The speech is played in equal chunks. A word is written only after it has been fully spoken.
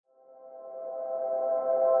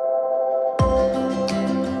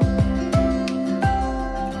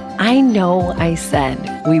I know I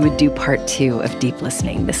said we would do part 2 of Deep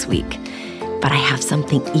Listening this week, but I have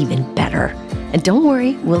something even better. And don't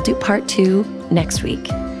worry, we'll do part 2 next week.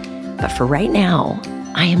 But for right now,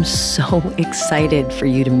 I am so excited for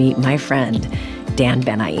you to meet my friend, Dan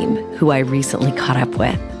Ben-Haim, who I recently caught up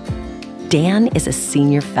with. Dan is a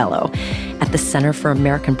senior fellow at the Center for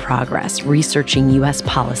American Progress, researching U.S.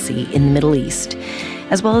 policy in the Middle East,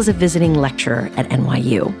 as well as a visiting lecturer at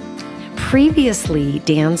NYU. Previously,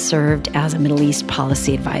 Dan served as a Middle East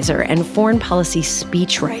policy advisor and foreign policy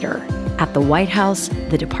speechwriter at the White House,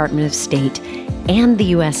 the Department of State, and the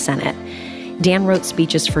U.S. Senate. Dan wrote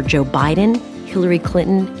speeches for Joe Biden, Hillary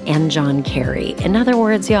Clinton, and John Kerry. In other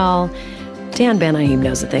words, y'all, Dan Ben-Haim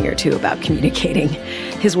knows a thing or two about communicating.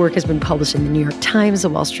 His work has been published in the New York Times, the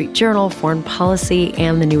Wall Street Journal, Foreign Policy,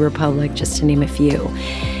 and the New Republic, just to name a few.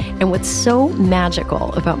 And what's so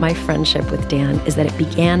magical about my friendship with Dan is that it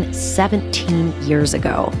began 17 years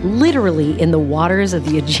ago, literally in the waters of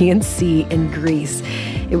the Aegean Sea in Greece.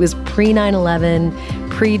 It was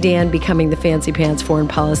pre-9/11, pre-Dan becoming the fancy pants foreign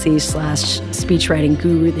policy / speechwriting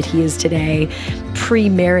guru that he is today,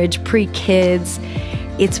 pre-marriage, pre-kids.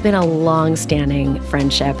 It's been a long-standing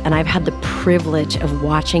friendship, and I've had the privilege of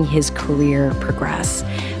watching his career progress.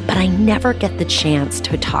 But I never get the chance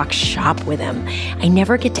to talk shop with him. I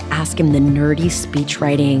never get to ask him the nerdy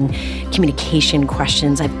speechwriting, communication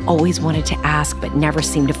questions I've always wanted to ask, but never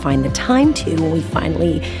seem to find the time to when we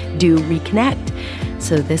finally do reconnect.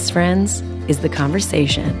 So this, friends, is the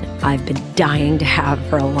conversation I've been dying to have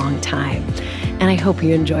for a long time. And I hope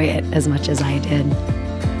you enjoy it as much as I did.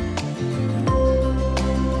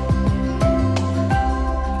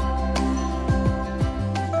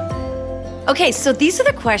 Okay, so these are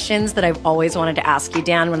the questions that I've always wanted to ask you,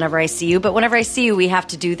 Dan, whenever I see you. But whenever I see you, we have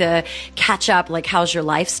to do the catch up, like, how's your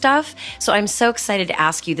life stuff? So I'm so excited to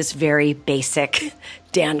ask you this very basic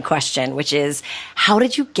Dan question, which is, how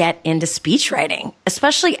did you get into speechwriting,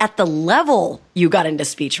 especially at the level you got into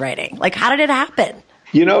speechwriting? Like, how did it happen?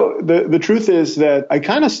 You know, the truth is that I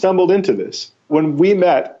kind of stumbled into this. When we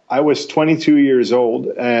met, I was 22 years old,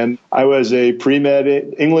 and I was a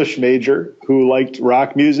pre-med English major who liked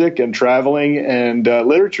rock music and traveling and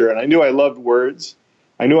literature. And I knew I loved words.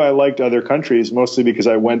 I knew I liked other countries, mostly because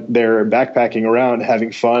I went there backpacking around,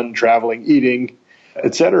 having fun, traveling, eating,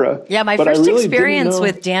 etc. Yeah, my first experience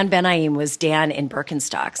with Dan Ben-Haim was Dan in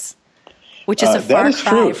Birkenstocks, which is a far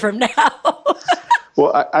cry from now.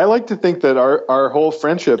 Well, I like to think that our whole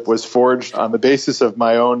friendship was forged on the basis of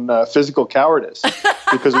my own physical cowardice.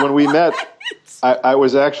 Because when we met, I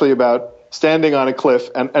was actually about standing on a cliff.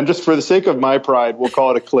 And just for the sake of my pride, we'll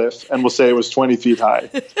call it a cliff, and we'll say it was 20 feet high.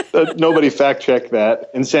 Nobody fact-checked that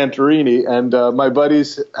in Santorini. And my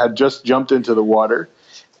buddies had just jumped into the water.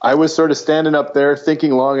 I was sort of standing up there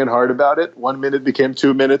thinking long and hard about it. 1 minute became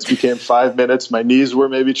 2 minutes, became 5 minutes. My knees were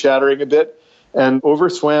maybe chattering a bit. And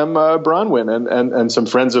overswam Bronwyn and some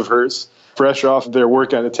friends of hers, fresh off their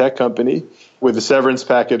work on a tech company with a severance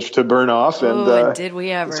package to burn off. And did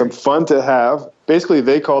we ever. Some fun to have. Basically,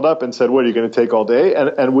 they called up and said, what, are you going to take all day?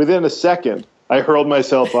 And within a second, I hurled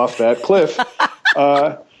myself off that cliff.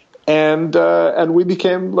 And we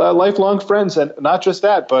became lifelong friends. And not just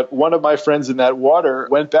that, but one of my friends in that water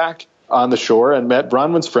went back on the shore and met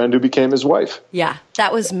Bronwyn's friend, who became his wife. Yeah,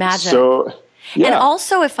 that was magic. So... yeah. And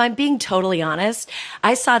also, if I'm being totally honest,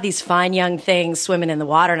 I saw these fine young things swimming in the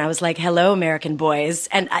water, and I was like, hello, American boys.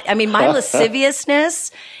 And I mean, my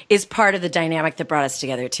lasciviousness is part of the dynamic that brought us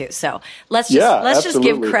together, too. So let's just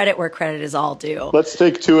give credit where credit is all due. Let's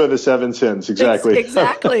take 2 of the 7 sins. Exactly.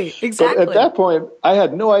 Exactly. But at that point, I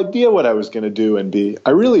had no idea what I was going to do and be.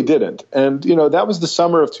 I really didn't. And, you know, that was the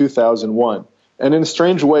summer of 2001. And in a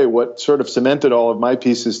strange way, what sort of cemented all of my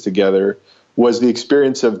pieces together was the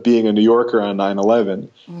experience of being a New Yorker on 9/11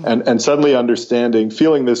 and suddenly understanding,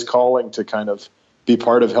 feeling this calling to kind of be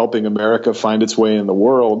part of helping America find its way in the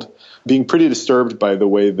world, being pretty disturbed by the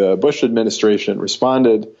way the Bush administration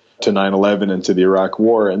responded to 9/11 and to the Iraq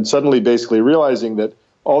War, and suddenly basically realizing that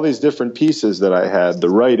all these different pieces that I had, the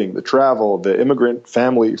writing, the travel, the immigrant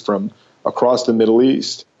family from across the Middle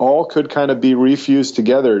East, all could kind of be refused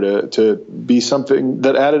together to be something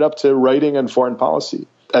that added up to writing and foreign policy.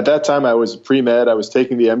 At that time, I was pre-med, I was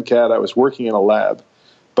taking the MCAT, I was working in a lab.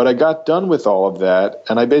 But I got done with all of that,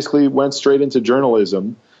 and I basically went straight into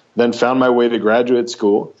journalism, then found my way to graduate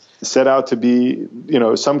school, set out to be, you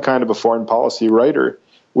know, some kind of a foreign policy writer,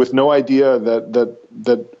 with no idea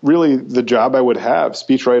that really the job I would have,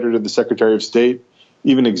 speechwriter to the Secretary of State,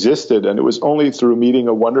 even existed. And it was only through meeting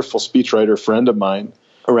a wonderful speechwriter friend of mine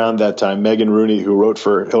around that time, Megan Rooney, who wrote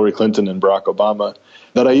for Hillary Clinton and Barack Obama,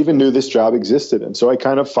 that I even knew this job existed. And so I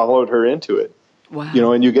kind of followed her into it.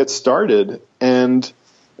 Wow. And you get started, and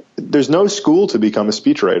there's no school to become a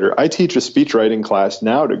speechwriter. I teach a speechwriting class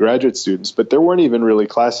now to graduate students, but there weren't even really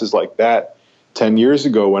classes like that 10 years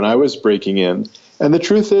ago when I was breaking in. And the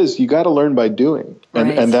truth is, you got to learn by doing.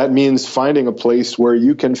 And that means finding a place where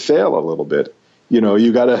you can fail a little bit.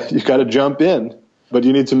 You got to jump in, but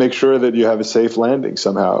you need to make sure that you have a safe landing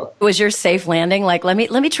somehow. Was your safe landing like, let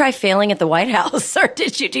me try failing at the White House, or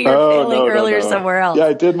did you do your failing earlier somewhere else? Yeah,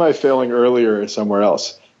 I did my failing earlier somewhere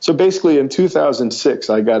else. So basically in 2006,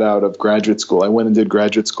 I got out of graduate school. I went and did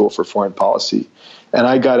graduate school for foreign policy. And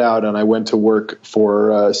I got out and I went to work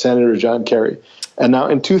for Senator John Kerry. And now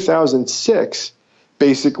in 2006,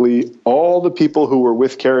 basically all the people who were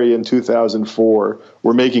with Kerry in 2004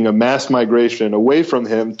 were making a mass migration away from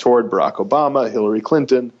him toward Barack Obama, Hillary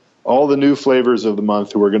Clinton, all the new flavors of the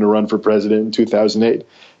month who were going to run for president in 2008.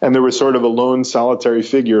 And there was sort of a lone solitary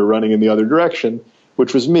figure running in the other direction,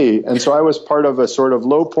 which was me. And so I was part of a sort of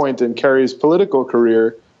low point in Kerry's political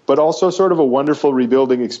career, but also sort of a wonderful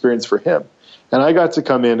rebuilding experience for him. And I got to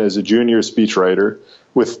come in as a junior speechwriter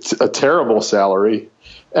with a terrible salary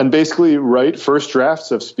and basically write first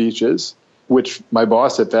drafts of speeches, which my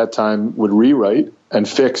boss at that time would rewrite and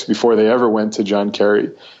fix before they ever went to John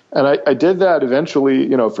Kerry. And I did that eventually,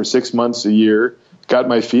 for 6 months, a year, got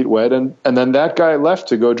my feet wet. And then that guy left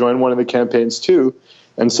to go join one of the campaigns too.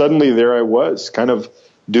 And suddenly there I was, kind of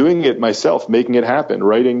doing it myself, making it happen,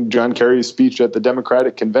 writing John Kerry's speech at the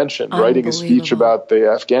Democratic Convention, writing a speech about the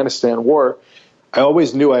Afghanistan war. I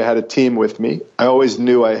always knew I had a team with me. I always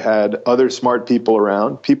knew I had other smart people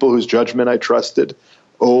around, people whose judgment I trusted,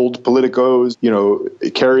 old politicos,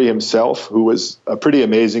 Kerry himself, who was a pretty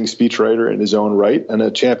amazing speechwriter in his own right and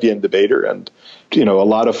a champion debater, and, a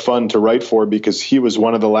lot of fun to write for because he was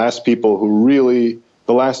one of the last people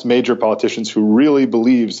the last major politicians who really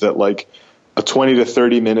believes that like a 20 to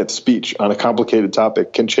 30 minute speech on a complicated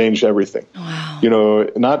topic can change everything. Wow.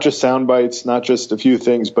 Not just sound bites, not just a few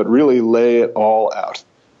things, but really lay it all out,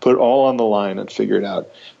 put it all on the line and figure it out.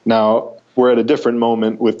 Now, we're at a different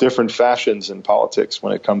moment with different fashions in politics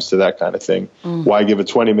when it comes to that kind of thing. Why give a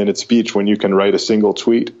 20-minute speech when you can write a single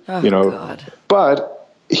tweet? God. But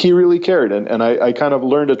he really cared, and I kind of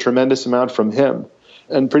learned a tremendous amount from him.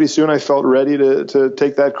 And pretty soon I felt ready to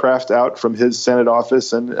take that craft out from his Senate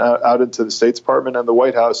office and out into the State Department and the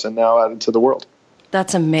White House and now out into the world.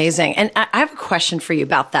 That's amazing. And I have a question for you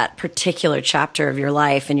about that particular chapter of your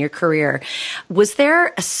life and your career. Was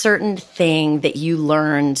there a certain thing that you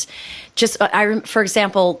learned? For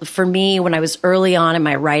example, for me, when I was early on in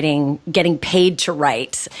my writing, getting paid to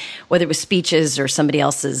write, whether it was speeches or somebody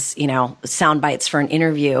else's, sound bites for an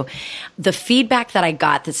interview, the feedback that I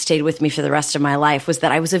got that stayed with me for the rest of my life was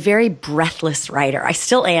that I was a very breathless writer. I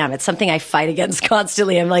still am. It's something I fight against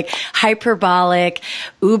constantly. I'm like hyperbolic,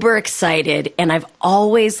 uber excited. And I've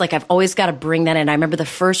always got to bring that in. I remember the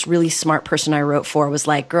first really smart person I wrote for was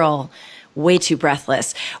like, girl, way too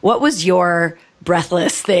breathless. What was your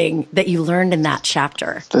breathless thing that you learned in that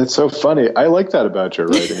chapter? That's so funny. I like that about your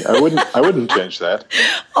writing. I wouldn't change that.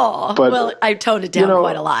 Oh, well, I toned it down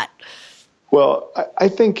quite a lot. Well, I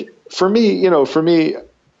think for me,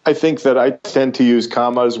 I think that I tend to use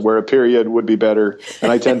commas where a period would be better,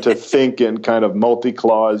 and I tend to think in kind of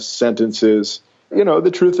multi-clause sentences.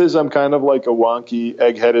 The truth is I'm kind of like a wonky,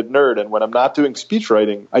 egg-headed nerd, and when I'm not doing speech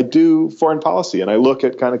writing, I do foreign policy, and I look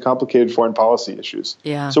at kind of complicated foreign policy issues.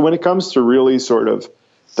 Yeah. So when it comes to really sort of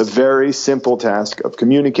the very simple task of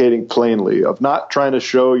communicating plainly, of not trying to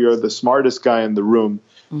show you're the smartest guy in the room,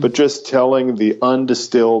 but just telling the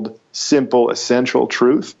undistilled, simple, essential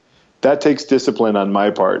truth, that takes discipline on my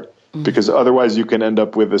part. Because otherwise you can end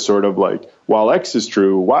up with a sort of like, while X is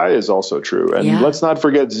true, Y is also true. And let's not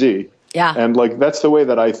forget Z. Yeah. And that's the way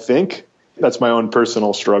that I think. That's my own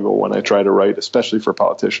personal struggle when I try to write, especially for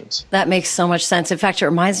politicians. That makes so much sense. In fact, it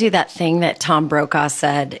reminds me of that thing that Tom Brokaw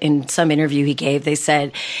said in some interview he gave. They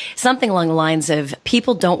said something along the lines of,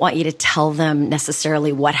 people don't want you to tell them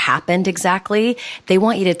necessarily what happened exactly. They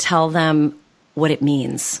want you to tell them what it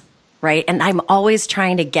means. Right. And I'm always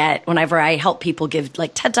trying to get, whenever I help people give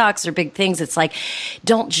like TED Talks or big things, it's like,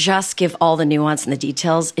 don't just give all the nuance and the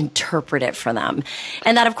details, interpret it for them.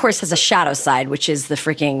 And that, of course, has a shadow side, which is the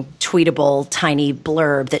freaking tweetable tiny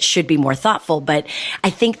blurb that should be more thoughtful. But I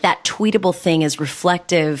think that tweetable thing is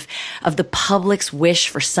reflective of the public's wish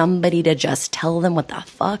for somebody to just tell them what the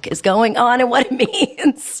fuck is going on and what it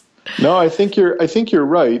means. No, I think you're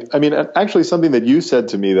right. I mean, actually something that you said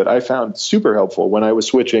to me that I found super helpful when I was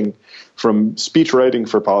switching from speech writing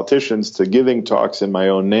for politicians to giving talks in my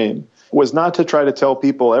own name was not to try to tell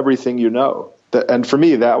people everything you know. And for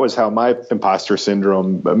me, that was how my imposter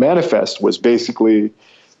syndrome manifest, was basically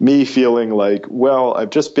me feeling like, well, I've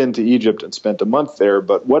just been to Egypt and spent a month there,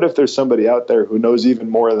 but what if there's somebody out there who knows even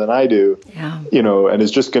more than I do, and is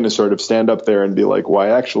just going to sort of stand up there and be like, why,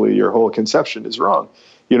 actually, your whole conception is wrong,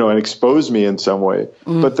 and expose me in some way.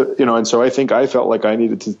 But, and so I think I felt like I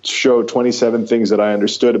needed to show 27 things that I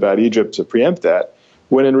understood about Egypt to preempt that,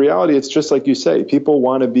 when in reality, it's just like you say, people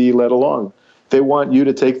want to be led along. They want you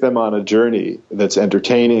to take them on a journey that's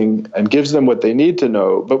entertaining and gives them what they need to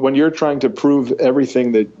know. But when you're trying to prove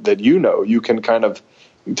everything that you can kind of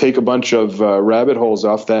take a bunch of rabbit holes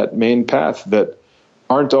off that main path that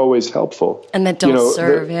aren't always helpful. And that don't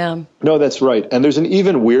serve, No, that's right. And there's an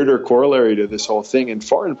even weirder corollary to this whole thing in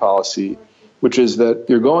foreign policy, which is that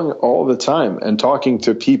you're going all the time and talking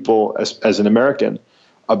to people as an American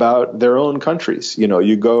about their own countries.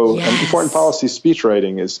 You go, and foreign policy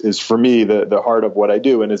speechwriting is for me the heart of what I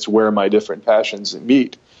do, and it's where my different passions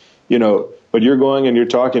meet. But you're going and you're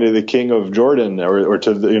talking to the king of Jordan or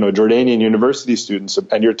to the Jordanian university students,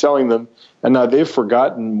 and you're telling them, and now they've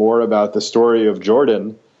forgotten more about the story of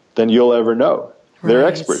Jordan than you'll ever know. They're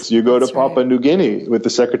experts. You go to Papua New Guinea with the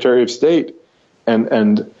Secretary of State,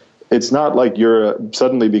 and it's not like you're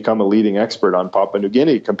suddenly become a leading expert on Papua New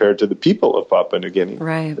Guinea compared to the people of Papua New Guinea.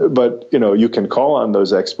 Right. But, you can call on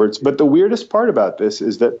those experts. But the weirdest part about this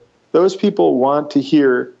is that those people want to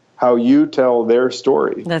hear how you tell their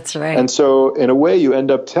story. That's right. And so, in a way, you end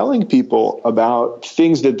up telling people about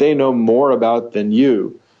things that they know more about than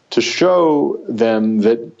you to show them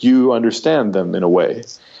that you understand them in a way.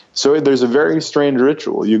 So there's a very strange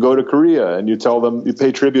ritual. You go to Korea and you tell them, you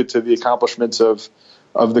pay tribute to the accomplishments of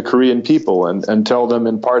the Korean people and tell them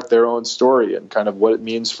in part their own story and kind of what it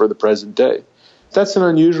means for the present day. That's an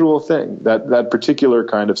unusual thing, that particular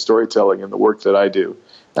kind of storytelling in the work that I do.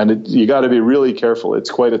 And you got to be really careful.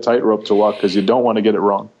 It's quite a tightrope to walk because you don't want to get it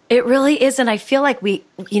wrong. It really is. And I feel like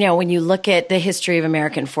when you look at the history of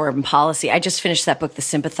American foreign policy, I just finished that book, The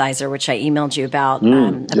Sympathizer, which I emailed you about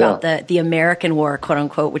the American war, quote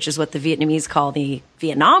unquote, which is what the Vietnamese call the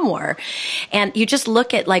Vietnam War. And you just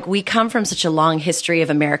look at, we come from such a long history of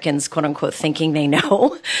Americans, quote unquote, thinking they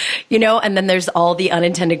know, and then there's all the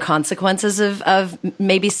unintended consequences of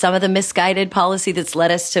maybe some of the misguided policy that's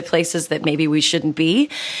led us to places that maybe we shouldn't be,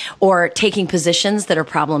 or taking positions that are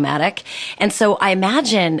problematic. And so I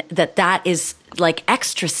imagine that is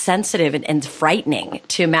extra sensitive and frightening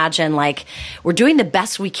to imagine we're doing the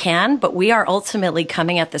best we can, but we are ultimately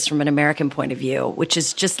coming at this from an American point of view, which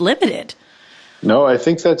is just limited. No, I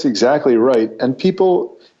think that's exactly right. And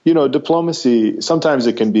people, diplomacy, sometimes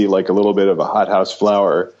it can be like a little bit of a hothouse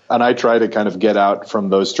flower. And I try to kind of get out from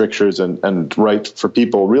those strictures and write for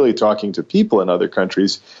people, really talking to people in other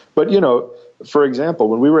countries. But, for example,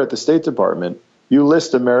 when we were at the State Department, you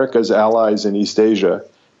list America's allies in East Asia,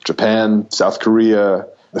 Japan, South Korea,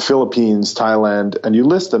 the Philippines, Thailand, and you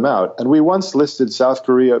list them out. And we once listed South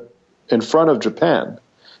Korea in front of Japan.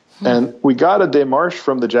 And we got a démarche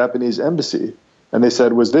from the Japanese embassy. And they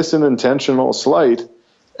said, was this an intentional slight?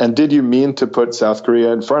 And did you mean to put South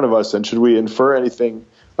Korea in front of us? And should we infer anything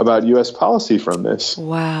about U.S. policy from this?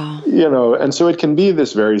 Wow. And so it can be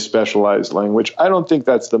this very specialized language. I don't think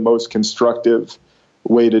that's the most constructive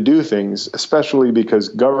way to do things, especially because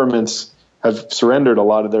governments have surrendered a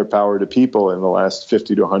lot of their power to people in the last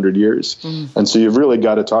 50 to 100 years. And so you've really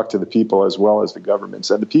got to talk to the people as well as the governments.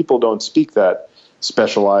 And the people don't speak that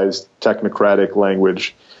specialized technocratic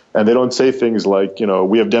language. And they don't say things like,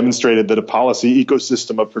 we have demonstrated that a policy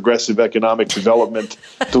ecosystem of progressive economic development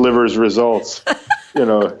delivers results.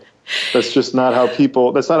 That's just not how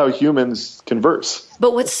that's not how humans converse.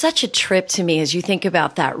 But what's such a trip to me is you think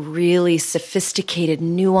about that really sophisticated,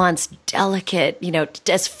 nuanced, delicate,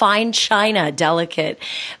 as fine china, delicate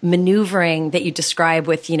maneuvering that you describe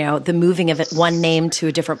with, the moving of one name to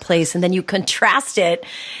a different place. And then you contrast it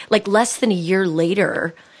less than a year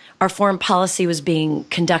later, our foreign policy was being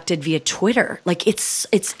conducted via Twitter. It's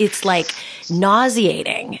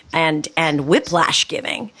nauseating and whiplash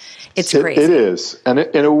giving. It's crazy. It is. And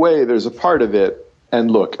in a way, there's a part of it. And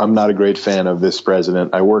look, I'm not a great fan of this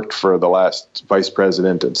president. I worked for the last vice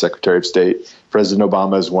president and secretary of state. President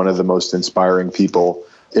Obama is one of the most inspiring people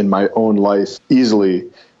in my own life,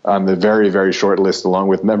 easily on the very, very short list, along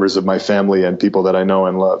with members of my family and people that I know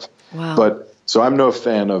and love. Wow. So I'm no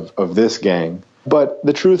fan of this gang. But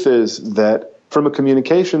the truth is that from a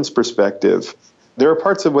communications perspective, there are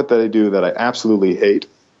parts of what they do that I absolutely hate.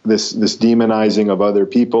 This demonizing of other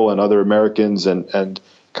people and other Americans and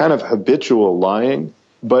kind of habitual lying.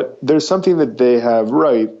 But there's something that they have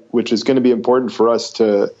right, which is going to be important for us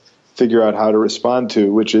to figure out how to respond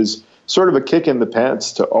to, which is sort of a kick in the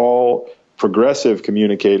pants to all progressive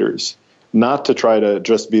communicators, not to try to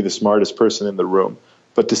just be the smartest person in the room,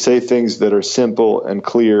 but to say things that are simple and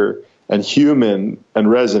clear and human and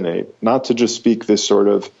resonate, not to just speak this sort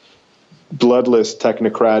of bloodless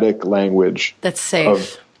technocratic language that's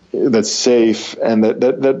safe, and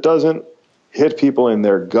that doesn't hit people in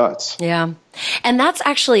their guts. Yeah. And that's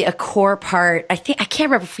actually a core part. I can't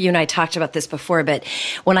remember if you and I talked about this before, but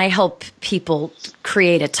when I help people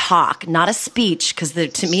create a talk, not a speech, because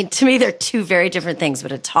to me, they're two very different things,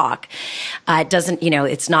 but a talk, it doesn't,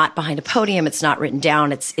 it's not behind a podium. It's not written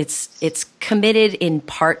down. It's committed in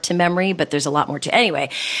part to memory, but there's a lot more to it. Anyway,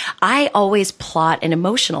 I always plot an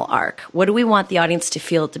emotional arc. What do we want the audience to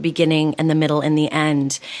feel at the beginning and the middle and the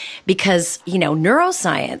end? Because,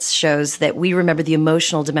 neuroscience shows that we remember the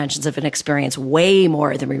emotional dimensions of an experience way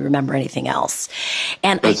more than we remember anything else.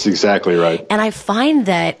 And that's exactly right. And I find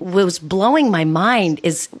that what was blowing my mind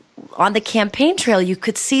is on the campaign trail, you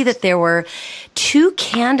could see that there were two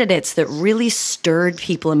candidates that really stirred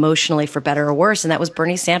people emotionally, for better or worse, and that was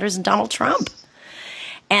Bernie Sanders and Donald Trump.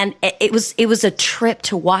 And it was a trip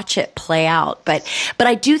to watch it play out. But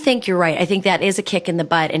I do think you're right. I think that is a kick in the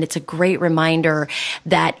butt. And it's a great reminder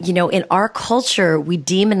that, in our culture, we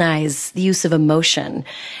demonize the use of emotion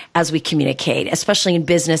as we communicate, especially in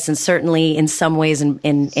business and certainly in some ways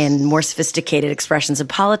in more sophisticated expressions of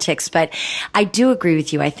politics. But I do agree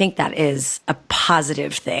with you. I think that is a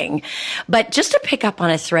positive thing. But just to pick up on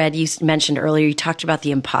a thread you mentioned earlier, you talked about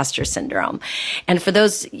the imposter syndrome. And for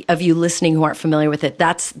those of you listening who aren't familiar with it,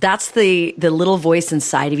 that's the little voice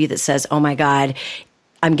inside of you that says, oh my God,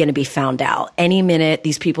 I'm going to be found out. Any minute,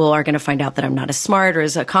 these people are going to find out that I'm not as smart or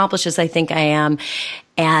as accomplished as I think I am,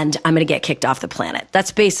 and I'm going to get kicked off the planet.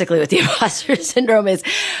 That's basically what the imposter syndrome is.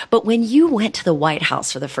 But when you went to the White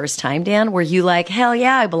House for the first time, Dan, were you like, hell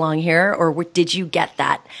yeah, I belong here? Or did you get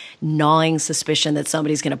that gnawing suspicion that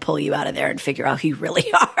somebody's going to pull you out of there and figure out who you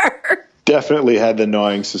really are? Definitely had the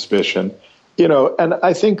gnawing suspicion. And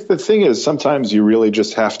I think the thing is, sometimes you really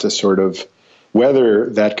just have to sort of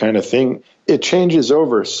weather that kind of thing. It changes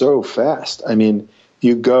over so fast. I mean,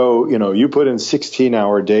 you go, you put in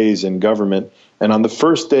 16-hour days in government, and on the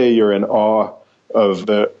first day, you're in awe of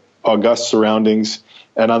the august surroundings.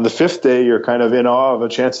 And on the fifth day, you're kind of in awe of a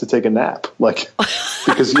chance to take a nap,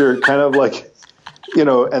 because you're kind of like,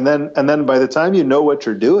 and then by the time you know what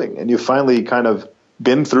you're doing and you finally kind of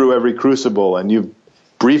been through every crucible and you've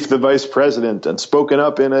briefed the vice president and spoken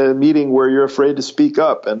up in a meeting where you're afraid to speak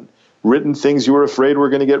up and written things you were afraid were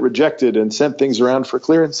going to get rejected and sent things around for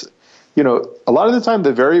clearance. A lot of the time,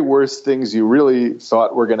 the very worst things you really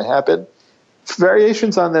thought were going to happen,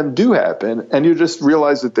 variations on them do happen, and you just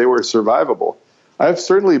realize that they were survivable. I've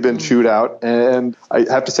certainly been chewed out, and I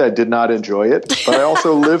have to say I did not enjoy it, but I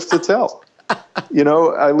also lived to tell.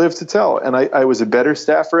 I lived to tell, and I was a better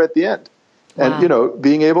staffer at the end. And, Wow.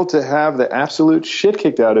 Being able to have the absolute shit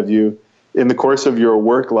kicked out of you in the course of your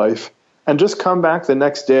work life and just come back the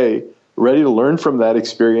next day ready to learn from that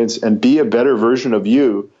experience and be a better version of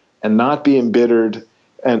you and not be embittered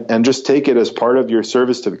and just take it as part of your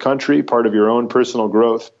service to the country, part of your own personal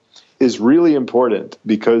growth is really important,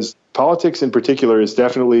 because politics in particular is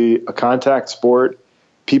definitely a contact sport.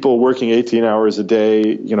 People working 18 hours a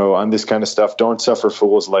day, on this kind of stuff don't suffer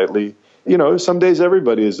fools lightly. Some days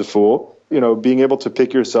everybody is a fool. Being able to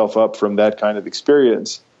pick yourself up from that kind of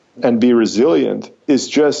experience and be resilient is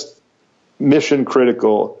just mission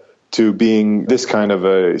critical to being this kind of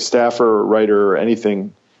a staffer or writer or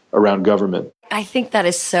anything around government. I think that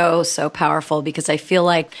is so, so powerful, because I feel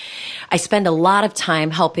like I spend a lot of time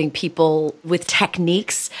helping people with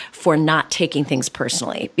techniques for not taking things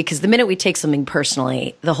personally. Because the minute we take something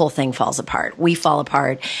personally, the whole thing falls apart. We fall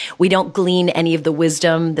apart. We don't glean any of the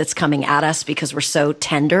wisdom that's coming at us because we're so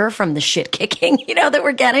tender from the shit kicking, that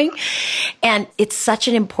we're getting. And it's such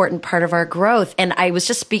an important part of our growth. And I was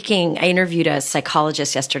just I interviewed a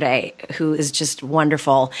psychologist yesterday who is just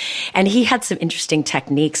wonderful. And he had some interesting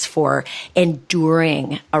techniques for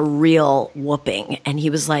enduring a real whooping. And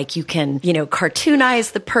he was like, you can,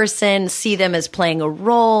 cartoonize the person, see them as playing a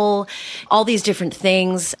role, all these different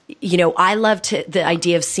things. I love the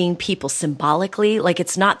idea of seeing people symbolically. Like,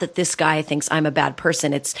 it's not that this guy thinks I'm a bad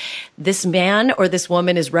person. It's this man or this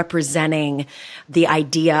woman is representing the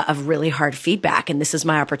idea of really hard feedback. And this is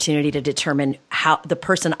my opportunity to determine how the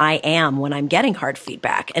person I am when I'm getting hard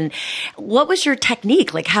feedback. And what was your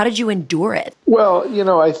technique? Like, how did you endure it? Well,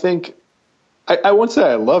 I think I won't say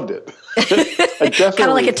I loved it. I definitely kind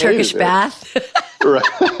of like a Turkish bath. Right.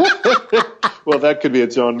 Well, that could be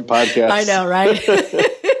its own podcast. I know, right?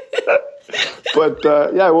 But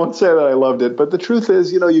I won't say that I loved it. But the truth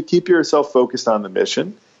is, you keep yourself focused on the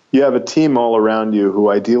mission. You have a team all around you who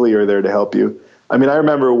ideally are there to help you. I mean, I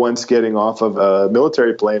remember once getting off of a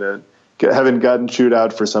military plane and having gotten chewed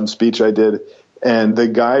out for some speech I did. And the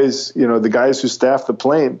guys who staff the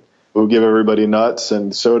plane, who give everybody nuts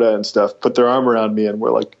and soda and stuff, put their arm around me and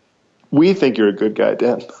were like, "We think you're a good guy,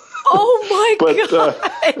 Dan." Oh my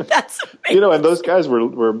God. That's amazing. And those guys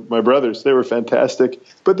were my brothers. They were fantastic.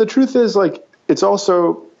 But the truth is, like, it's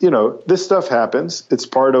also, this stuff happens. It's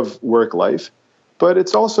part of work life. But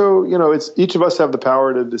it's also, it's each of us have the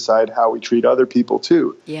power to decide how we treat other people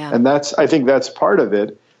too. Yeah. And I think that's part of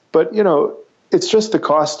it. But, it's just the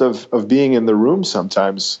cost of being in the room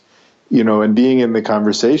sometimes, and being in the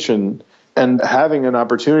conversation and having an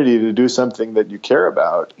opportunity to do something that you care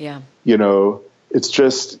about. Yeah. It's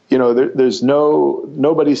just, there's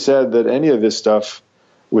nobody said that any of this stuff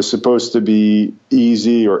was supposed to be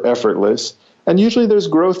easy or effortless. And usually there's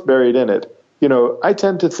growth buried in it.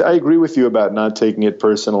 I agree with you about not taking it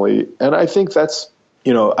personally. And I think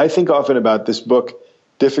I think often about this book,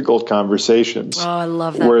 Difficult Conversations. Oh, I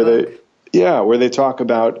love that book. Where they talk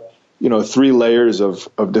about, 3 layers of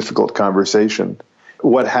difficult conversation.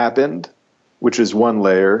 What happened, which is one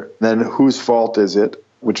layer. Then whose fault is it,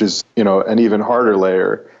 which is, an even harder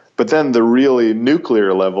layer. But then the really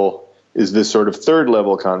nuclear level is this sort of 3rd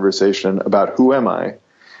level conversation about who am I?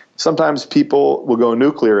 Sometimes people will go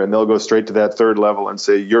nuclear and they'll go straight to that 3rd level and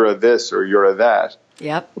say, you're a this or you're a that.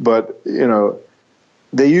 Yep. But,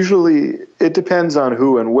 they usually, it depends on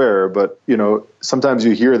who and where, but, sometimes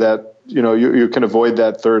you hear that, you can avoid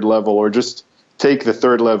that 3rd level or just take the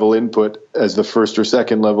 3rd level input as the 1st or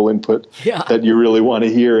 2nd level input that you really want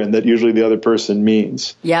to hear and that usually the other person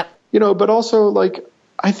means. Yep. But also, like,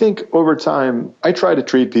 I think over time, I try to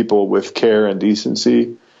treat people with care and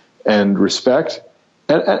decency and respect.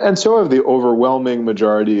 And so have the overwhelming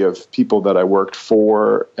majority of people that I worked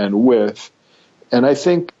for and with. And I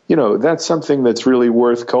think, that's something that's really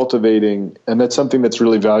worth cultivating, and that's something that's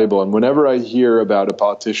really valuable. And whenever I hear about a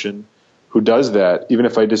politician who does that, even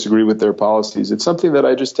if I disagree with their policies, it's something that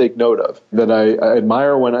I just take note of, that I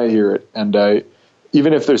admire when I hear it. And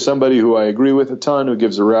even if there's somebody who I agree with a ton, who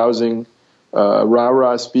gives a rousing,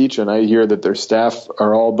 rah-rah speech, and I hear that their staff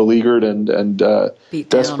are all beleaguered and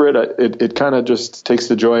desperate, it kind of just takes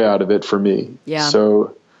the joy out of it for me. Yeah.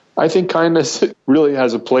 So I think kindness really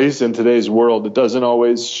has a place in today's world. It doesn't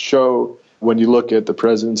always show when you look at the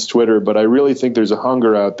president's Twitter, but I really think there's a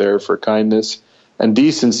hunger out there for kindness and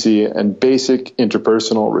decency and basic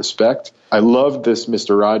interpersonal respect. I loved this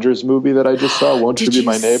Mr. Rogers movie that I just saw, Won't You Be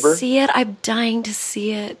My Neighbor? Did you see it? I'm dying to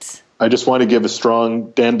see it. I just want to give a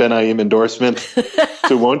strong Dan Ben-Haim endorsement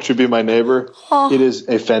to Won't You Be My Neighbor. Oh. It is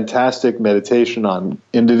a fantastic meditation on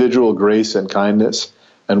individual grace and kindness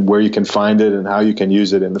and where you can find it and how you can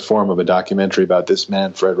use it in the form of a documentary about this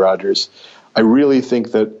man, Fred Rogers. I really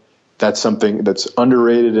think that that's something that's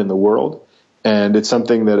underrated in the world. And it's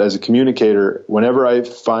something that as a communicator, whenever I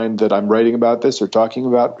find that I'm writing about this or talking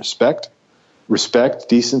about respect,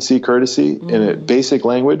 decency, courtesy in a basic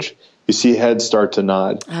language, you see heads start to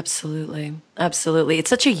nod. Absolutely. Absolutely. It's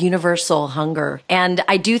such a universal hunger. And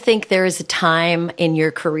I do think there is a time in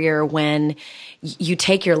your career when you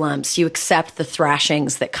take your lumps, you accept the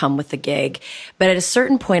thrashings that come with the gig. But at a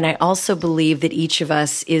certain point, I also believe that each of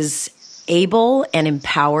us is able and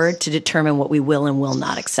empowered to determine what we will and will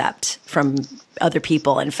not accept from other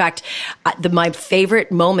people. In fact, my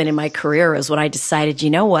favorite moment in my career is when I decided, you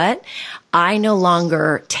know what? I no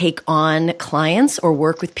longer take on clients or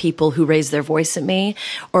work with people who raise their voice at me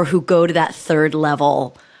or who go to that 3rd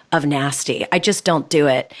level of nasty. I just don't do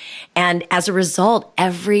it. And as a result,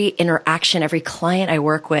 every interaction, every client I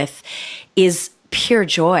work with is pure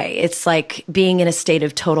joy. It's like being in a state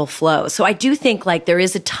of total flow. So I do think like there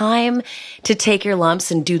is a time to take your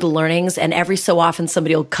lumps and do the learnings, and every so often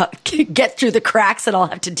somebody will get through the cracks and I'll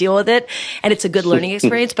have to deal with it. And it's a good learning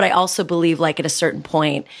experience. But I also believe like at a certain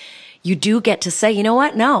point, you do get to say, you know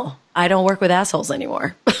what? No, I don't work with assholes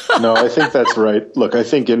anymore. No, I think that's right. Look, I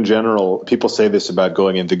think in general, people say this about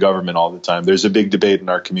going into government all the time. There's a big debate in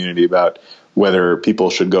our community about whether people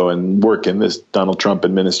should go and work in this Donald Trump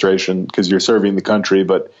administration because you're serving the country,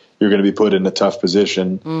 but you're going to be put in a tough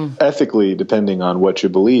position ethically, depending on what you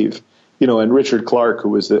believe. And Richard Clarke, who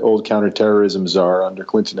was the old counterterrorism czar under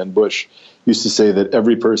Clinton and Bush, used to say that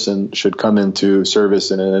every person should come into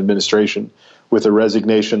service in an administration with a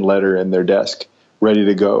resignation letter in their desk, ready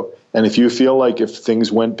to go. And if you feel like if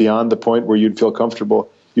things went beyond the point where you'd feel comfortable,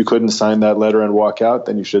 you couldn't sign that letter and walk out,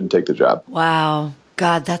 then you shouldn't take the job. Wow.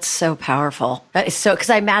 God, that's so powerful. That is so, because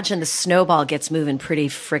I imagine the snowball gets moving pretty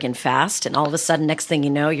friggin' fast, and all of a sudden, next thing you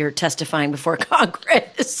know, you're testifying before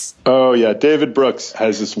Congress. Oh, yeah. David Brooks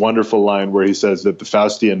has this wonderful line where he says that the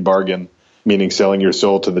Faustian bargain, meaning selling your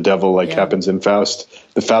soul to the devil like happens in Faust,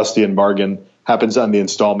 the Faustian bargain happens on the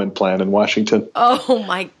installment plan in Washington. Oh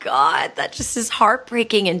my God, that just is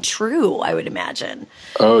heartbreaking and true, I would imagine.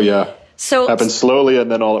 Oh yeah. So happens slowly and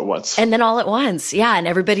then all at once. And then all at once. Yeah. And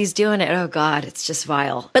everybody's doing it. Oh God, it's just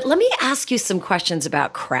vile. But let me ask you some questions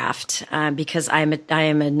about craft, because I am a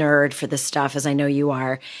nerd for this stuff, as I know you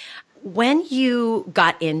are. When you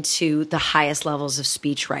got into the highest levels of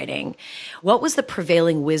speech writing, what was the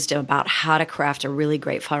prevailing wisdom about how to craft a really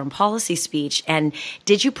great foreign policy speech? And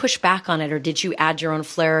did you push back on it, or did you add your own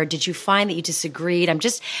flair? Or did you find that you disagreed? I'm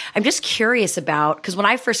just curious about, because when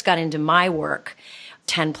I first got into my work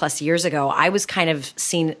 10 plus years ago, I was kind of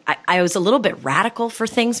seen, I was a little bit radical for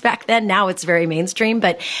things back then. Now it's very mainstream,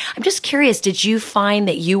 but I'm just curious, did you find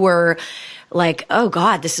that you were like, oh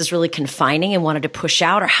God, this is really confining and wanted to push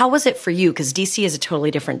out? Or how was it for you? Because DC is a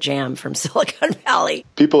totally different jam from Silicon Valley.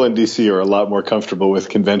 People in DC are a lot more comfortable with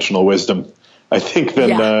conventional wisdom, I think, than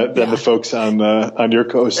the folks on your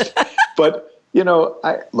coast. But,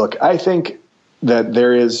 I think that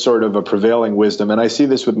there is sort of a prevailing wisdom, and I see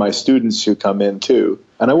this with my students who come in too.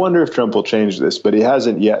 And I wonder if Trump will change this, but he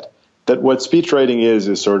hasn't yet. That what speech writing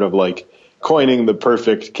is sort of like coining the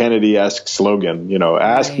perfect Kennedy-esque slogan,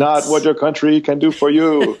 ask not what your country can do for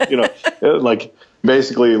you, like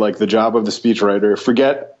basically like the job of the speechwriter.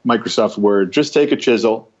 Forget Microsoft Word, just take a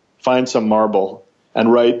chisel, find some marble,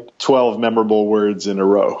 and write 12 memorable words in a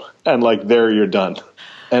row. And like there you're done.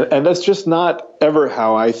 And that's just not ever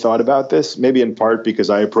how I thought about this, maybe in part because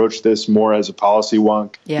I approached this more as a policy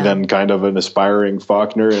wonk than kind of an aspiring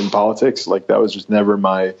Faulkner in politics. Like that was just never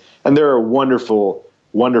and there are wonderful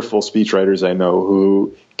speechwriters I know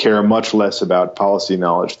who care much less about policy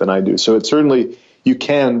knowledge than I do. So it's certainly, you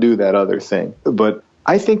can do that other thing. But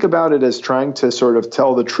I think about it as trying to sort of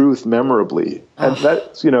tell the truth memorably. And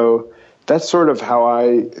that's sort of how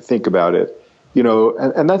I think about it.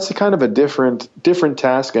 And that's a kind of a different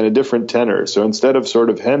task and a different tenor. So instead of sort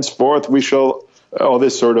of henceforth we shall, all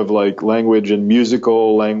this sort of like language and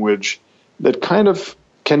musical language that kind of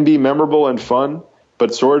can be memorable and fun,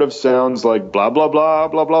 but sort of sounds like blah, blah, blah,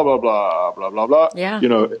 blah, blah, blah, blah, blah, blah, blah. Yeah.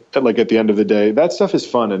 Like at the end of the day, that stuff is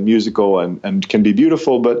fun and musical and can be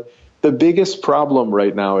beautiful. But the biggest problem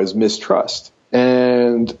right now is mistrust.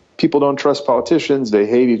 And people don't trust politicians. They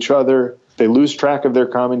hate each other. They lose track of their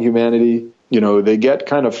common humanity. They get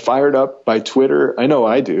kind of fired up by Twitter. I know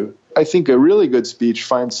I do. I think a really good speech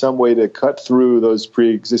finds some way to cut through those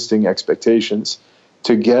pre-existing expectations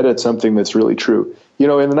to get at something that's really true. In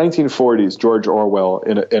the 1940s, George Orwell,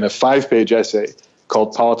 in a 5-page essay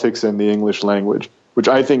called Politics and the English Language, which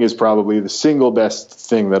I think is probably the single best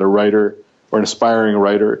thing that a writer or an aspiring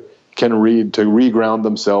writer can read to reground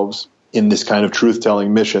themselves in this kind of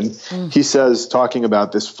truth-telling mission. He says, talking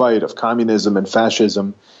about this fight of communism and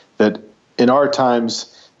fascism, that in our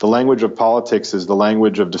times, the language of politics is the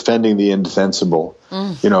language of defending the indefensible,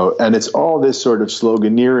 and it's all this sort of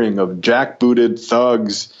sloganeering of jackbooted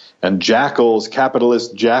thugs and jackals,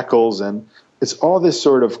 capitalist jackals, and it's all this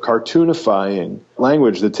sort of cartoonifying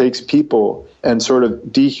language that takes people and sort of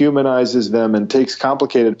dehumanizes them and takes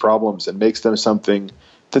complicated problems and makes them something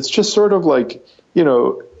that's just sort of like,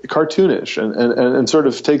 cartoonish and sort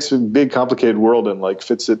of takes a big complicated world and like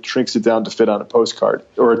shrinks it down to fit on a postcard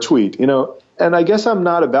or a tweet, and I guess I'm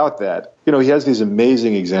not about that. He has these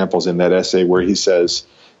amazing examples in that essay where he says,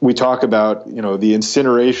 we talk about, the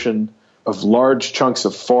incineration of large chunks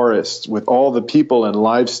of forests with all the people and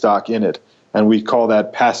livestock in it. And we call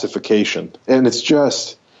that pacification. And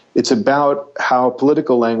it's about how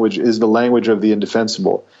political language is the language of the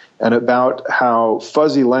indefensible, and about how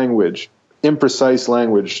fuzzy language, imprecise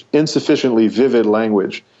language, insufficiently vivid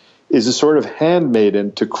language is a sort of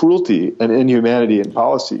handmaiden to cruelty and inhumanity in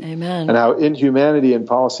policy. Amen. And how inhumanity in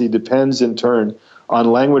policy depends in turn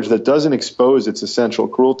on language that doesn't expose its essential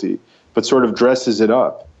cruelty, but sort of dresses it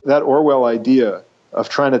up. That Orwell idea of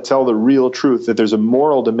trying to tell the real truth, that there's a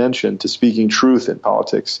moral dimension to speaking truth in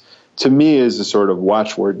politics, to me is a sort of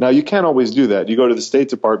watchword. Now, you can't always do that. You go to the State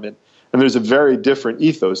Department, and there's a very different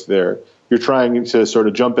ethos there. You're trying to sort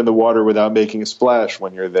of jump in the water without making a splash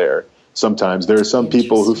when you're there. Sometimes there are some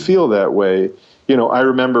people who feel that way. I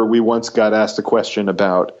remember we once got asked a question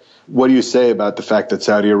about, what do you say about the fact that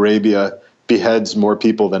Saudi Arabia beheads more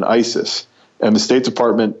people than ISIS? And the State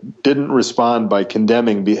Department didn't respond by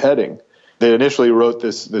condemning beheading. They initially wrote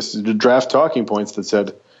this draft talking points that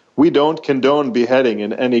said, we don't condone beheading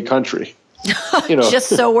in any country. Just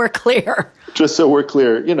so we're clear. Just so we're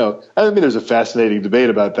clear. I mean, there's a fascinating debate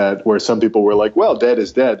about that where some people were like, well, dead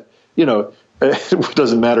is dead. It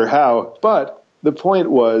doesn't matter how. But the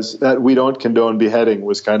point was that we don't condone beheading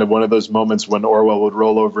was kind of one of those moments when Orwell would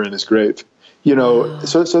roll over in his grave.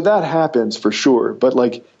 So that happens for sure. But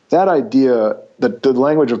like, that idea that the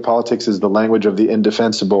language of politics is the language of the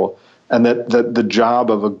indefensible, and that the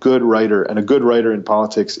job of a good writer, and a good writer in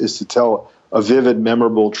politics, is to tell a vivid,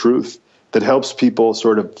 memorable truth that helps people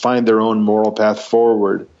sort of find their own moral path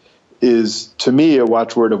forward, is, to me, a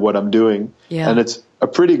watchword of what I'm doing. Yeah. And it's a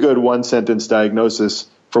pretty good one-sentence diagnosis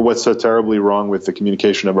for what's so terribly wrong with the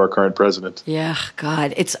communication of our current president. Yeah,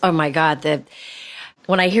 God. Oh my God.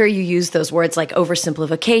 When I hear you use those words like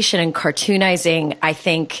oversimplification and cartoonizing, I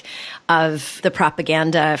think of the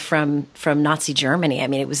propaganda from Nazi Germany. I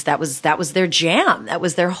mean, that was their jam. That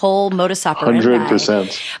was their whole modus operandi.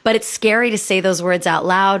 100%. But it's scary to say those words out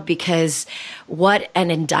loud, because what an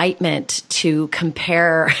indictment to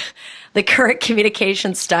compare the current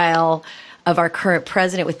communication style of our current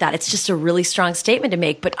president with that. It's just a really strong statement to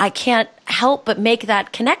make, but I can't help but make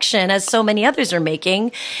that connection, as so many others are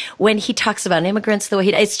making, when he talks about immigrants the way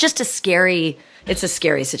it's just a scary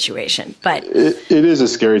situation. But it is a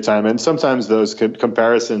scary time, and sometimes those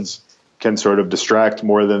comparisons can sort of distract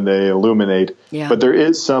more than they illuminate. Yeah. But there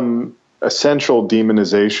is some essential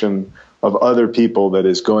demonization of other people that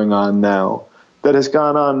is going on now, that has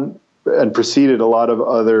gone on and preceded a lot of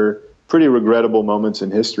other pretty regrettable moments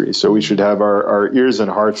in history. So we should have our ears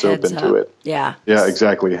and hearts open to it. Yeah. Yeah,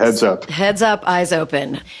 exactly. Heads up. Heads up, eyes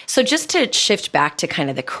open. So just to shift back to kind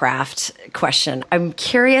of the craft question, I'm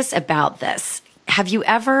curious about this. Have you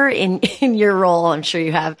ever, in your role, I'm sure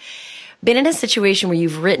you have, been in a situation where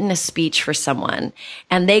you've written a speech for someone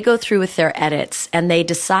and they go through with their edits and they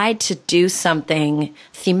decide to do something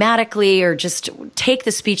thematically or just take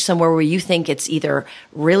the speech somewhere where you think it's either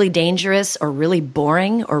really dangerous or really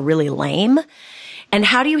boring or really lame? And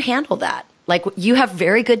how do you handle that? Like, you have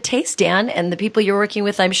very good taste, Dan, and the people you're working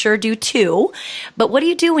with, I'm sure, do too. But what do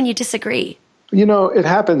you do when you disagree? You know, it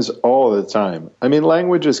happens all the time. I mean,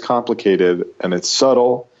 language is complicated and it's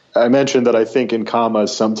subtle. I mentioned that I think in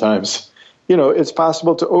commas sometimes. You know, it's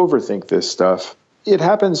possible to overthink this stuff. It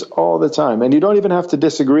happens all the time. And you don't even have to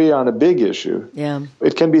disagree on a big issue. Yeah.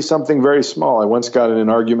 It can be something very small. I once got in an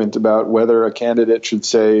argument about whether a candidate should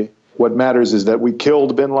say, what matters is that we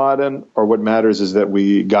killed bin Laden, or what matters is that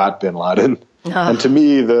we got bin Laden. And to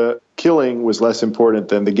me, the killing was less important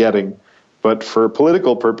than the getting. But for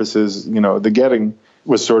political purposes, you know, the getting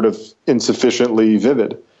was sort of insufficiently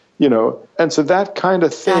vivid, you know. And so that kind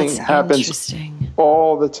of thing happens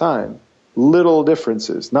all the time. Little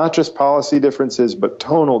differences, not just policy differences, but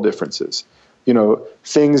tonal differences. You know,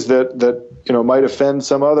 things that you know might offend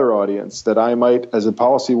some other audience that I might, as a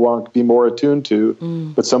policy wonk, be more attuned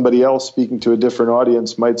to, but somebody else speaking to a different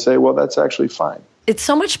audience might say, well, that's actually fine. It's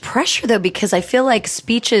so much pressure, though, because I feel like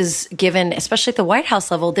speeches given, especially at the White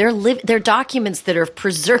House level, they're documents that are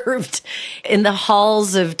preserved in the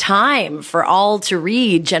halls of time for all to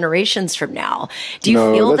read generations from now. Do you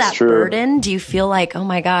feel that burden? Do you feel like, oh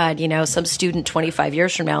my God, you know, some student 25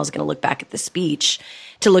 years from now is going to look back at the speech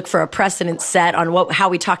to look for a precedent set on how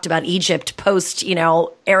we talked about Egypt post, you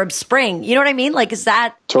know, Arab Spring? You know what I mean? Like, is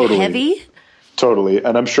that heavy? Totally.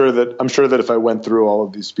 And I'm sure that if I went through all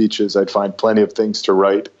of these speeches, I'd find plenty of things to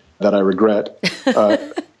write that I regret.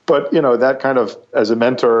 But, you know, that kind of, as a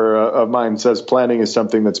mentor of mine says, planning is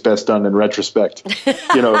something that's best done in retrospect,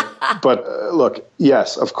 you know. But look,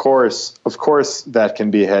 yes, of course, that can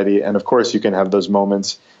be heady. And of course, you can have those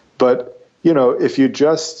moments. But, you know, if you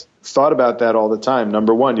just thought about that all the time,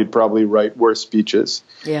 number one, you'd probably write worse speeches.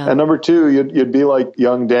 Yeah. And number two, you'd be like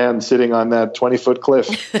young Dan sitting on that 20-foot cliff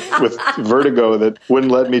with vertigo that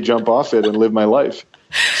wouldn't let me jump off it and live my life.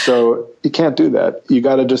 So you can't do that. You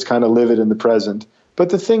got to just kind of live it in the present.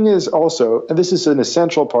 But the thing is also, and this is an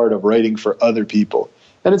essential part of writing for other people,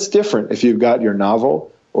 and it's different if you've got your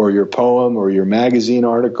novel or your poem or your magazine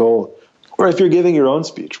article, or if you're giving your own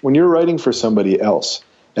speech. When you're writing for somebody else,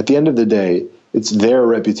 at the end of the day, it's their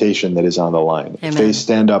reputation that is on the line. Amen. If they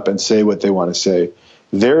stand up and say what they want to say,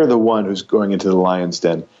 they're the one who's going into the lion's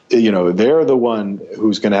den. You know, they're the one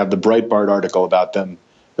who's going to have the Breitbart article about them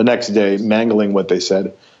the next day, mangling what they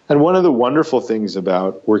said. And one of the wonderful things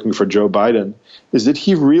about working for Joe Biden is that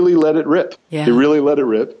he really let it rip. Yeah. He really let it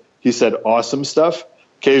rip. He said awesome stuff.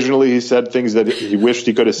 Occasionally he said things that he wished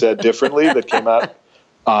he could have said differently that came out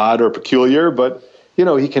odd or peculiar, but you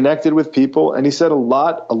know, he connected with people and he said a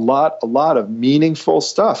lot of meaningful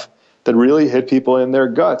stuff that really hit people in their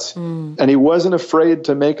guts. And he wasn't afraid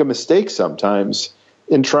to make a mistake sometimes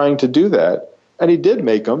in trying to do that. And he did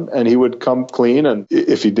make them, and he would come clean. And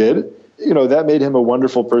if he did, you know, that made him a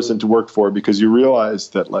wonderful person to work for, because you realize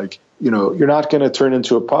that, like, you know, you're not going to turn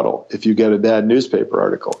into a puddle if you get a bad newspaper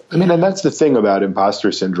article. I mean, and that's the thing about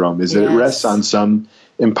imposter syndrome, is that it rests on some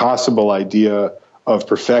impossible idea of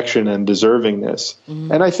perfection and deservingness.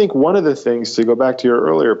 Mm-hmm. And I think one of the things, to go back to your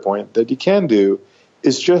earlier point, that you can do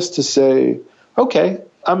is just to say, okay,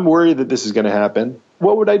 I'm worried that this is going to happen.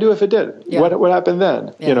 What would I do if it did? Yeah. What happened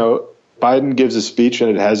then? Yeah. You know, Biden gives a speech and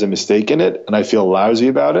it has a mistake in it, and I feel lousy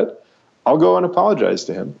about it. I'll go and apologize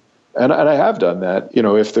to him. And I have done that. You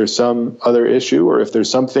know, if there's some other issue or if there's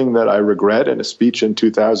something that I regret in a speech in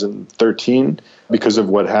 2013 because of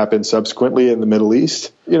what happened subsequently in the Middle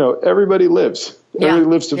East, you know, everybody lives. Yeah. Everybody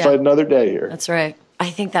lives to fight another day here. That's right.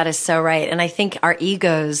 I think that is so right. And I think our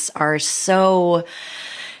egos are so,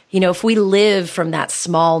 you know, if we live from that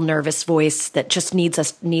small nervous voice that just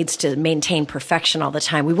needs to maintain perfection all the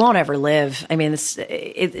time, we won't ever live. I mean,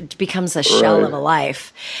 it becomes a shell of a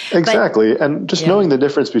life. Exactly. And just knowing the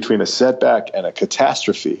difference between a setback and a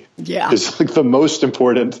catastrophe is like the most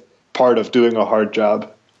important part of doing a hard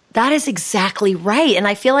job. That is exactly right. And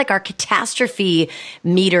I feel like our catastrophe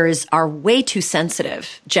meters are way too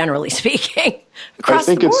sensitive, generally speaking, across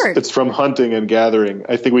the board. I think it's from hunting and gathering.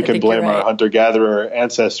 I think we can blame our hunter-gatherer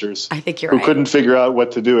ancestors who couldn't figure out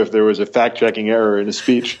what to do if there was a fact-checking error in a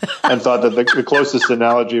speech and thought that the closest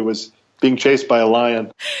analogy was being chased by a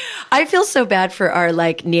lion. I feel so bad for our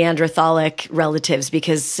like Neanderthalic relatives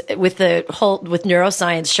because with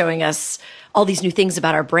neuroscience showing us all these new things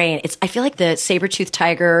about our brain, I feel like the saber-toothed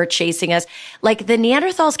tiger chasing us, like the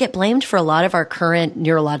Neanderthals get blamed for a lot of our current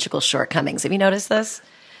neurological shortcomings. Have you noticed this?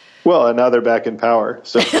 Well, and now they're back in power,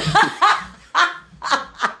 so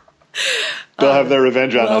they'll have their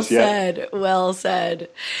revenge on us yet. Well said.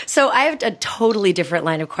 So I have a totally different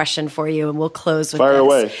line of question for you, and we'll close with Fire this.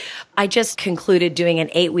 away. I just concluded doing an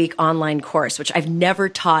 8-week online course, which I've never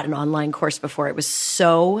taught an online course before. It was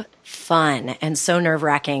so fun and so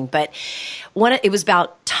nerve-wracking, but it was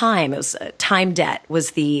about time. It was time debt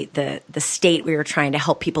was the state we were trying to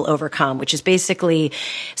help people overcome, which is basically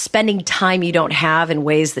spending time you don't have in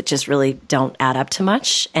ways that just really don't add up to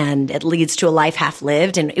much, and it leads to a life half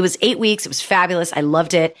lived. And it was 8 weeks. It was fabulous. I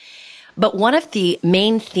loved it. But one of the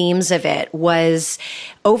main themes of it was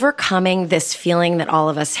overcoming this feeling that all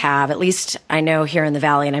of us have, at least I know here in the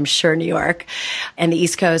Valley, and I'm sure New York and the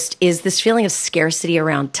East Coast, is this feeling of scarcity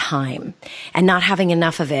around time and not having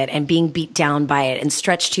enough of it and being beat down by it and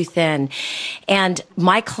stretched too thin. And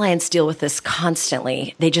my clients deal with this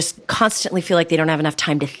constantly. They just constantly feel like they don't have enough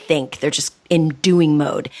time to think. They're just in doing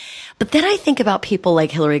mode. But then I think about people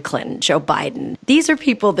like Hillary Clinton, Joe Biden. These are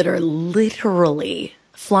people that are literally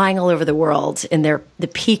flying all over the world in the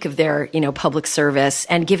peak of their, public service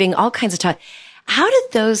and giving all kinds of time. How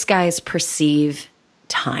did those guys perceive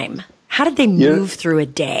time? How did they move through a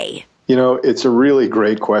day? It's a really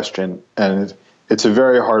great question, and it's a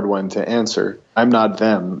very hard one to answer. I'm not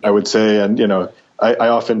them, I would say. And, I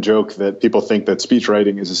often joke that people think that speech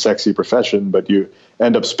writing is a sexy profession, but you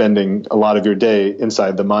end up spending a lot of your day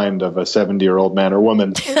inside the mind of a 70-year-old man or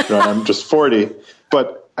woman. I'm just 40.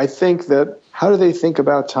 But I think that how do they think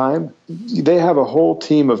about time? They have a whole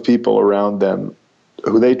team of people around them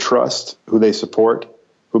who they trust, who they support,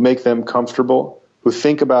 who make them comfortable, who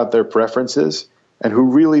think about their preferences, and who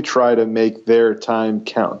really try to make their time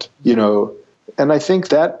count, And I think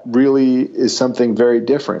that really is something very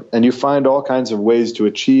different. And you find all kinds of ways to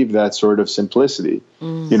achieve that sort of simplicity.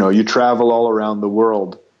 You travel all around the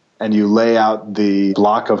world and you lay out the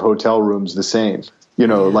block of hotel rooms the same,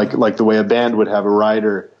 like the way a band would have a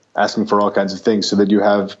rider asking for all kinds of things so that you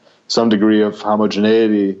have some degree of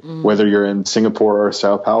homogeneity, whether you're in Singapore or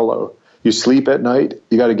Sao Paulo. You sleep at night,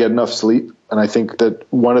 you got to get enough sleep. And I think that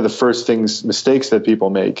one of the first mistakes that people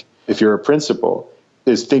make, if you're a principal,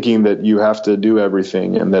 is thinking that you have to do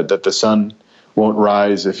everything and that the sun won't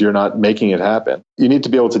rise if you're not making it happen. You need to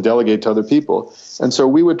be able to delegate to other people. And so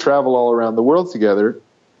we would travel all around the world together,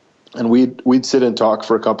 and we'd sit and talk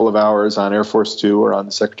for a couple of hours on Air Force Two or on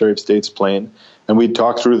the Secretary of State's plane, and we'd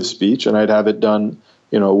talk through the speech, and I'd have it done,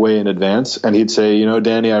 way in advance. And he'd say,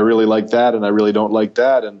 Danny, I really like that, and I really don't like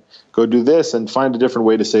that, and go do this, and find a different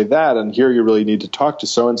way to say that, and here you really need to talk to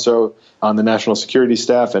so-and-so on the national security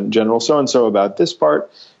staff and General so-and-so about this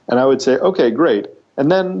part. And I would say, okay, great.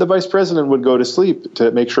 And then the vice president would go to sleep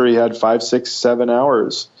to make sure he had 5, 6, 7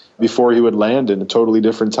 hours before he would land in a totally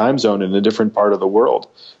different time zone in a different part of the world,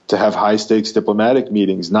 to have high-stakes diplomatic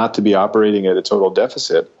meetings, not to be operating at a total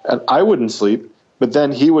deficit. And I wouldn't sleep, but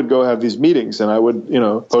then he would go have these meetings, and I would,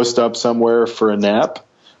 post up somewhere for a nap.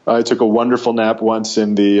 I took a wonderful nap once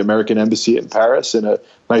in the American Embassy in Paris in a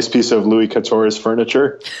nice piece of Louis XIV's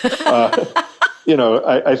furniture.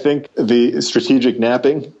 I think the strategic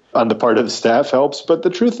napping on the part of the staff helps. But the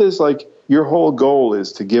truth is, your whole goal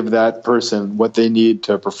is to give that person what they need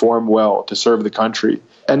to perform well, to serve the country.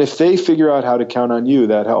 And if they figure out how to count on you,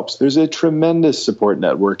 that helps. There's a tremendous support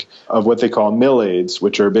network of what they call mill aides,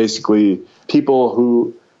 which are basically people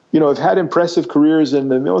who, have had impressive careers in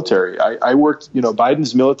the military. I worked,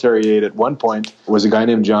 Biden's military aide at one point was a guy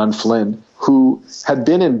named John Flynn, who had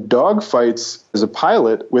been in dogfights as a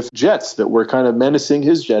pilot with jets that were kind of menacing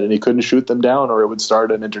his jet, and he couldn't shoot them down or it would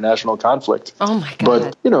start an international conflict. Oh, my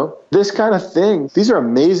God. But, this kind of thing, these are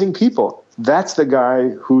amazing people. That's the guy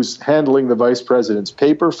who's handling the vice president's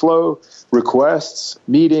paper flow, requests,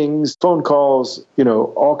 meetings, phone calls,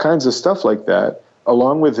 all kinds of stuff like that,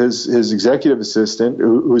 along with his executive assistant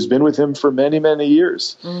who's been with him for many, many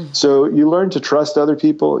years. So you learn to trust other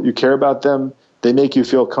people. You care about them. They make you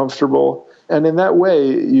feel comfortable. And in that way,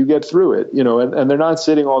 you get through it, and they're not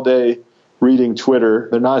sitting all day reading Twitter.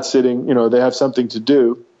 They're not sitting, they have something to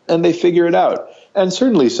do, and they figure it out. And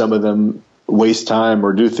certainly some of them waste time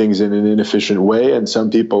or do things in an inefficient way, and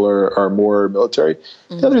some people are more military.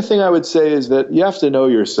 The other thing I would say is that you have to know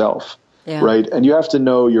yourself, right? And you have to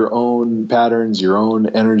know your own patterns, your own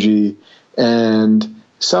energy. And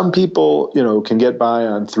some people, can get by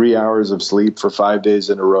on 3 hours of sleep for 5 days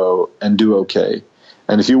in a row and do okay.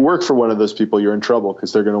 And if you work for one of those people, you're in trouble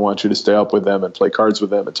because they're going to want you to stay up with them and play cards with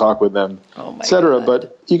them and talk with them, et cetera.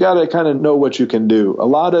 But you got to kind of know what you can do. A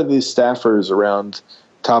lot of these staffers around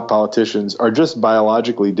top politicians are just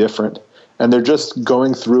biologically different, and they're just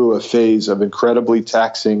going through a phase of incredibly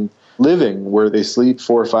taxing living where they sleep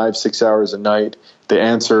 4, 5, 6 hours a night. They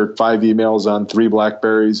answer 5 emails on 3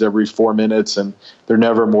 BlackBerries every 4 minutes, and they're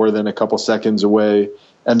never more than a couple seconds away.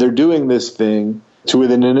 And they're doing this thing to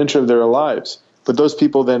within an inch of their lives. But those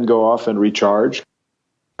people then go off and recharge,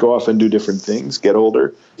 go off and do different things, get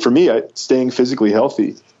older. For me, staying physically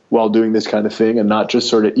healthy while doing this kind of thing and not just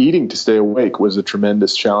sort of eating to stay awake was a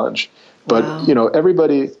tremendous challenge. But,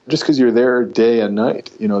 everybody, just because you're there day and night,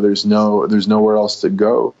 there's nowhere else to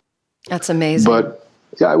go. That's amazing. But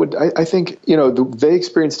yeah, I think, they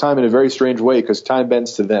experience time in a very strange way because time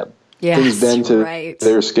bends to them. Yes, things bend to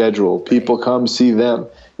their schedule. People come see them.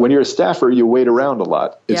 When you're a staffer, you wait around a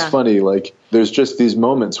lot. It's funny, like there's just these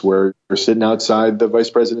moments where you're sitting outside the vice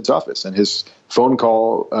president's office and his phone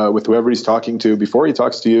call with whoever he's talking to before he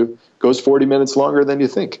talks to you goes 40 minutes longer than you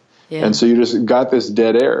think. Yeah. And so you just got this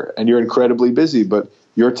dead air and you're incredibly busy, but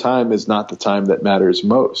your time is not the time that matters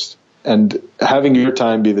most. And having your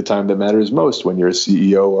time be the time that matters most when you're a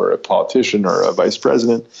CEO or a politician or a vice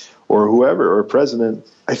president or whoever or president,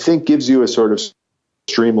 I think gives you a sort of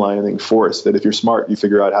streamlining force that if you're smart, you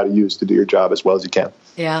figure out how to use to do your job as well as you can.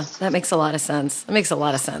 Yeah, that makes a lot of sense. That makes a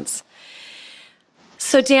lot of sense.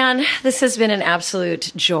 So Dan, this has been an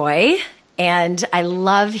absolute joy. And I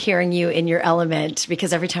love hearing you in your element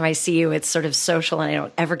because every time I see you, it's sort of social and I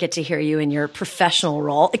don't ever get to hear you in your professional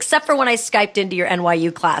role, except for when I Skyped into your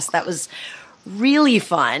NYU class. That was really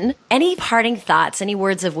fun. Any parting thoughts, any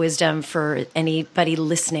words of wisdom for anybody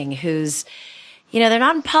listening who's, they're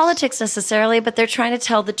not in politics necessarily, but they're trying to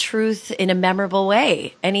tell the truth in a memorable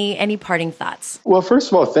way. Any parting thoughts? Well,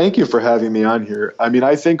 first of all, thank you for having me on here. I mean,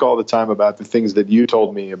 I think all the time about the things that you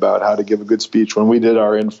told me about how to give a good speech when we did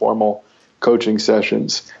our informal coaching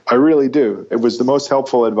sessions. I really do. It was the most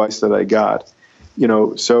helpful advice that I got.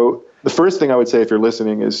 So the first thing I would say if you're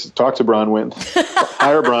listening is talk to Bronwyn,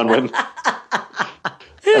 hire Bronwyn,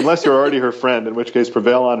 unless you're already her friend, in which case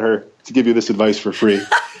prevail on her to give you this advice for free.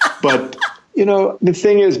 But, the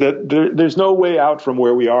thing is that there's no way out from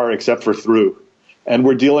where we are except for through. And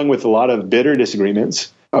we're dealing with a lot of bitter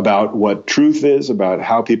disagreements about what truth is, about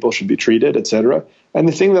how people should be treated, et cetera. And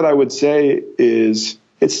the thing that I would say is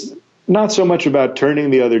it's not so much about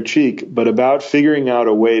turning the other cheek, but about figuring out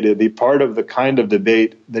a way to be part of the kind of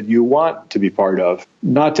debate that you want to be part of,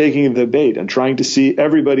 not taking the bait and trying to see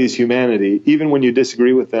everybody's humanity, even when you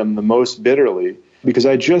disagree with them the most bitterly. Because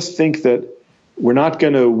I just think that we're not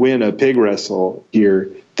going to win a pig wrestle here.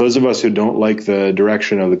 Those of us who don't like the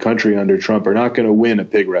direction of the country under Trump are not going to win a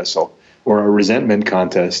pig wrestle or a resentment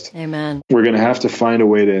contest. Amen. We're going to have to find a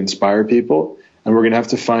way to inspire people, and we're going to have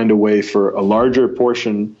to find a way for a larger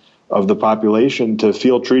portion of the population to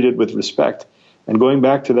feel treated with respect. And going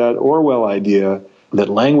back to that Orwell idea that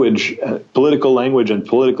language, political language and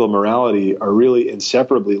political morality are really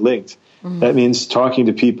inseparably linked. Mm-hmm. That means talking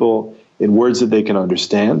to people in words that they can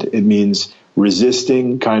understand. It means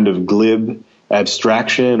resisting kind of glib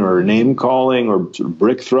abstraction or name calling or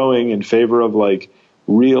brick throwing in favor of like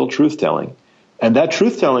real truth telling. And that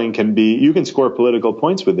truth telling can be, you can score political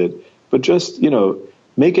points with it, but just,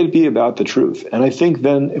 make it be about the truth. And I think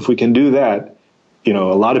then if we can do that, a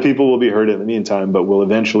lot of people will be hurt in the meantime, but we'll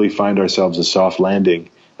eventually find ourselves a soft landing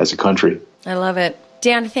as a country. I love it.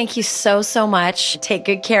 Dan, thank you so much. Take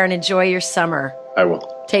good care and enjoy your summer. I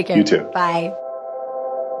will. Take care. You too. Bye.